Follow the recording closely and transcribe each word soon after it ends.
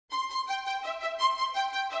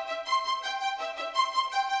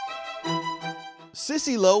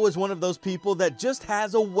Sissy Lowe is one of those people that just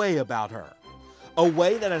has a way about her. A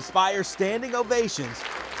way that inspires standing ovations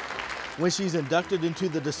when she's inducted into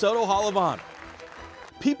the DeSoto Hall of Honor.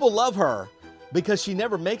 People love her because she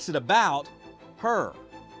never makes it about her.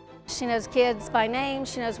 She knows kids by name,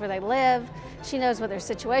 she knows where they live, she knows what their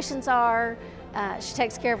situations are, she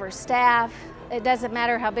takes care of her staff. It doesn't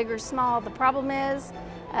matter how big or small the problem is.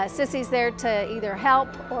 Sissy's there to either help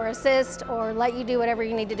or assist or let you do whatever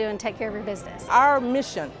you need to do and take care of your business. Our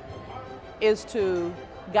mission is to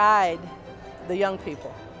guide the young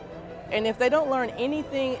people. And if they don't learn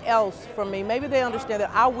anything else from me, maybe they understand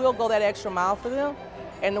that I will go that extra mile for them.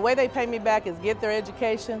 And the way they pay me back is get their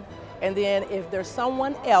education. And then if there's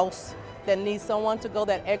someone else that needs someone to go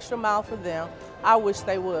that extra mile for them, I wish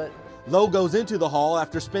they would. Lowe goes into the hall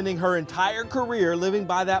after spending her entire career living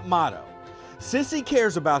by that motto. Sissy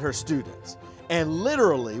cares about her students and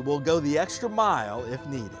literally will go the extra mile if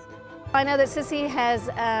needed. I know that Sissy has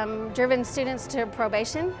driven students to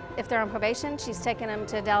probation. If they're on probation, she's taken them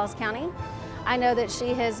to Dallas County. I know that she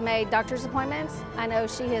has made doctor's appointments. I know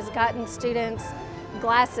she has gotten students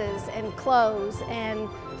glasses and clothes and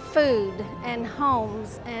food and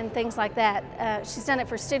homes and things like that. She's done it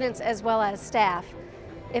for students as well as staff.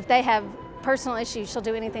 If they have personal issues, she'll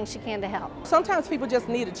do anything she can to help. Sometimes people just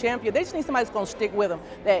need a champion. They just need somebody that's going to stick with them.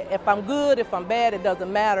 That if I'm good, if I'm bad, it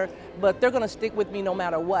doesn't matter, but they're going to stick with me no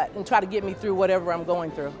matter what and try to get me through whatever I'm going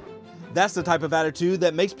through. That's the type of attitude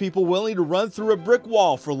that makes people willing to run through a brick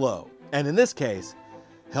wall for Lowe, and in this case,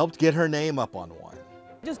 helped get her name up on one.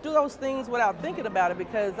 Just do those things without thinking about it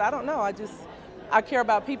because I don't know, I care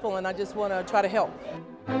about people and I just want to try to help.